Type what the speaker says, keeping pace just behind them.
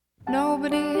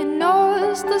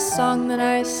knows the song that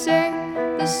I sing,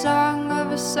 the song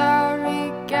of a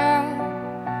sorry gal.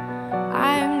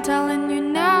 I'm telling you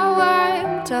now,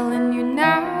 I'm telling you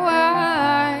now,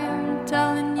 I'm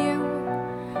telling you,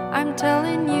 I'm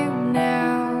telling you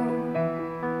now.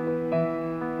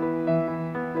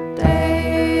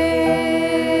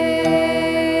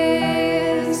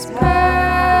 Days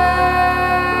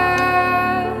pass,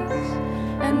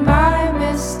 and my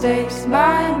mistakes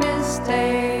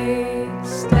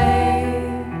stay.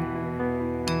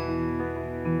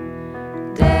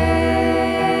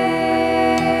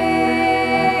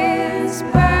 Days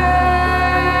pass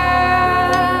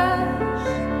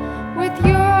with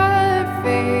your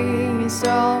face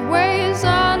always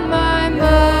on my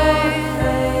mind.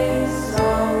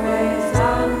 Always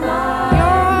on my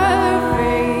Your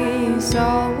face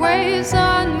always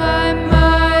on my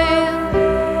mind.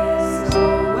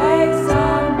 always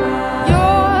on my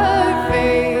Your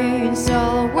face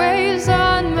always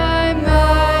on my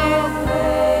mind.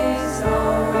 face,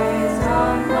 always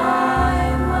on my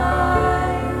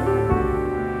mind.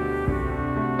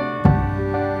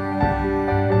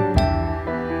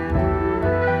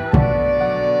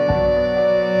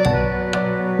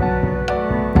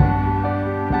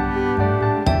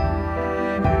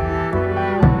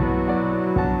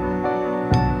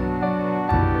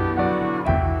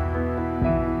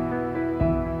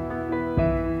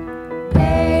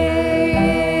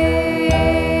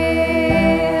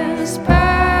 Days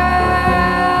pass,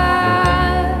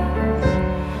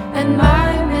 and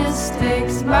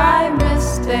my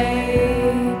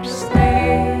mistakes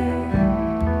stay.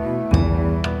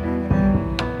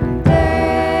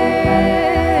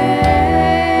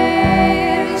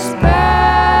 Days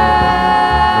pass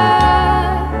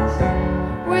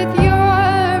with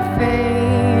your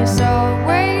face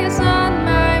always on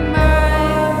my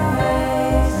mind.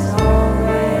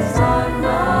 Always on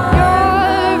my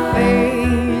Your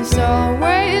face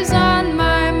always on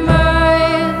my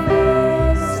mind.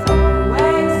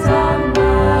 always on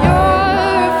my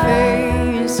Your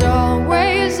face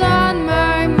always on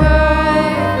my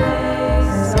mind.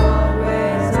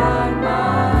 always on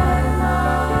my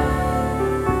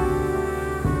mind.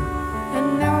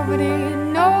 And nobody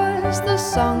knows the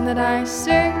song that I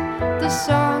sing, the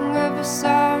song of a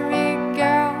sorry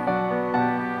gal.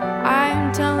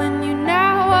 I'm telling